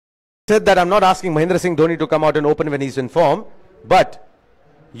said that I'm not asking Mahendra Singh Dhoni to come out and open when he's in form, but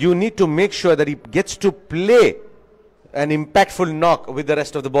you need to make sure that he gets to play an impactful knock with the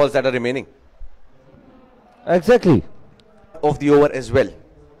rest of the balls that are remaining. Exactly. Of the over as well.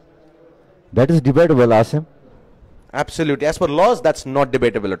 That is debatable, Asim. Absolutely. As per laws, that's not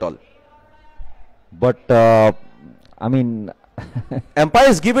debatable at all. But, I mean...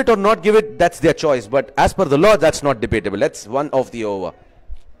 Umpires give it or not give it, that's their choice. But as per the law, that's not debatable. That's one of the over.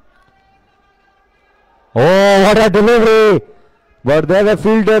 Oh, what a delivery! But there's a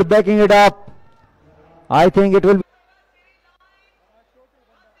fielder backing it up. I think it will be...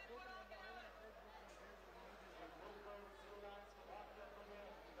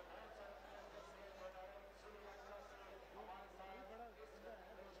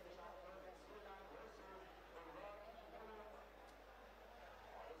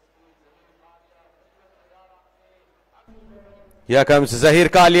 Here comes Zahir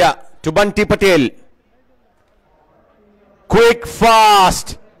Kalia to Bunty Patel. Quick,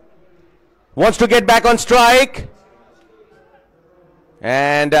 fast. Wants to get back on strike.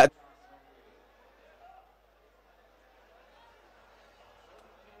 And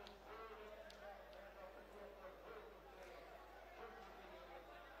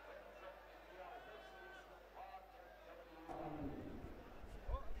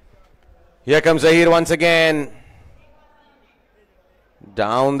here comes Zahir once again.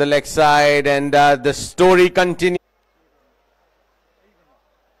 Down the leg side, and the story continues.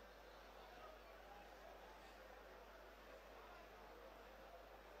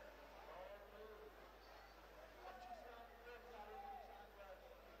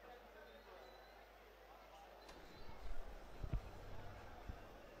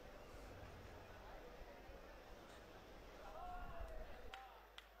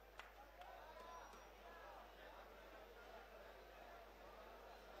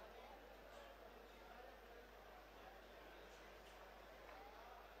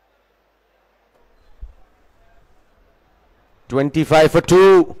 $25 for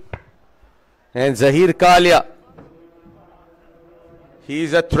 2. And Zahir Kalia.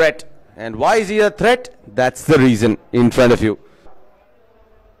 He's a threat. And why is he a threat? That's the reason in front of you.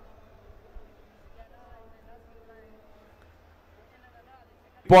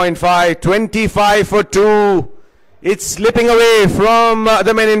 .5, 25 for 2. It's slipping away from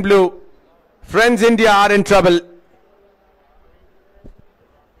the men in blue. Friends India are in trouble.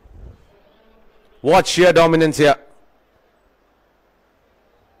 What sheer dominance here.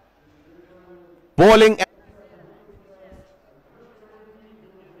 Bowling.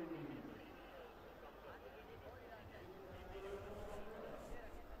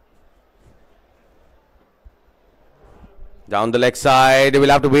 Down the leg side. We'll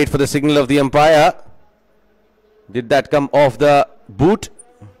have to wait for the signal of the umpire. Did that come off the boot?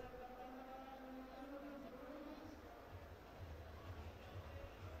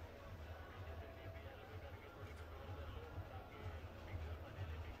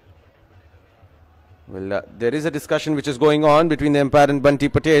 Well, there is a discussion which is going on between the umpire and Bunty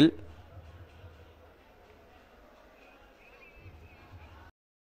Patel.